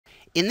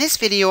In this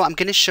video, I'm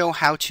going to show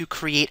how to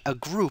create a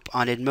group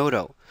on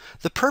Edmodo.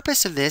 The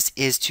purpose of this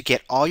is to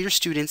get all your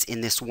students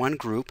in this one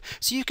group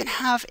so you can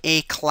have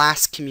a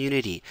class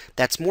community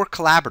that's more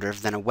collaborative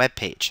than a web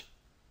page.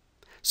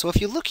 So if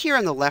you look here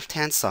on the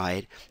left-hand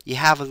side, you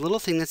have a little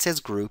thing that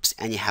says Groups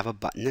and you have a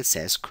button that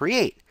says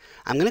Create.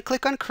 I'm going to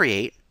click on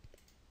Create.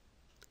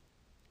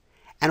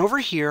 And over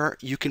here,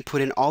 you can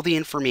put in all the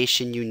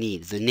information you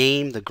need, the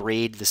name, the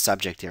grade, the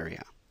subject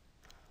area.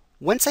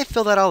 Once I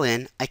fill that all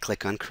in, I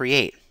click on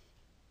Create.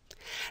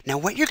 Now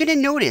what you're going to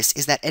notice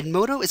is that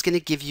Edmodo is going to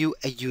give you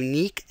a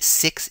unique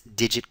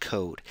 6-digit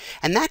code.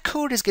 And that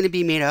code is going to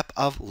be made up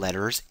of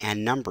letters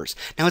and numbers.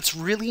 Now it's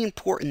really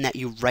important that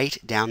you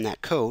write down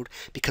that code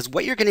because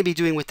what you're going to be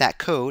doing with that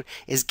code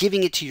is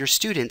giving it to your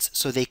students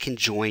so they can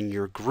join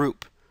your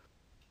group.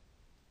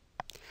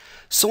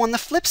 So on the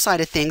flip side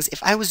of things,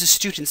 if I was a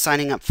student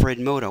signing up for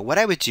Edmodo, what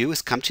I would do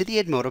is come to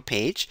the Edmodo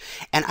page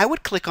and I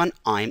would click on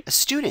I'm a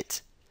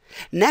student.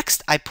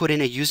 Next, I put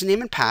in a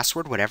username and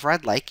password, whatever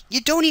I'd like.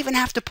 You don't even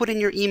have to put in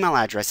your email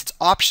address. It's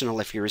optional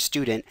if you're a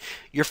student.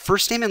 Your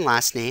first name and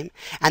last name.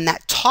 And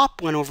that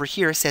top one over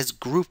here says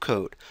group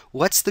code.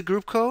 What's the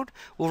group code?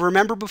 Well,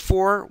 remember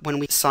before when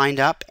we signed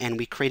up and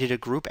we created a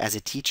group as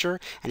a teacher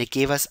and it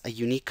gave us a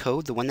unique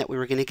code, the one that we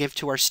were going to give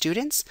to our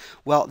students?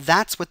 Well,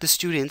 that's what the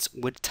students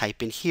would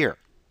type in here.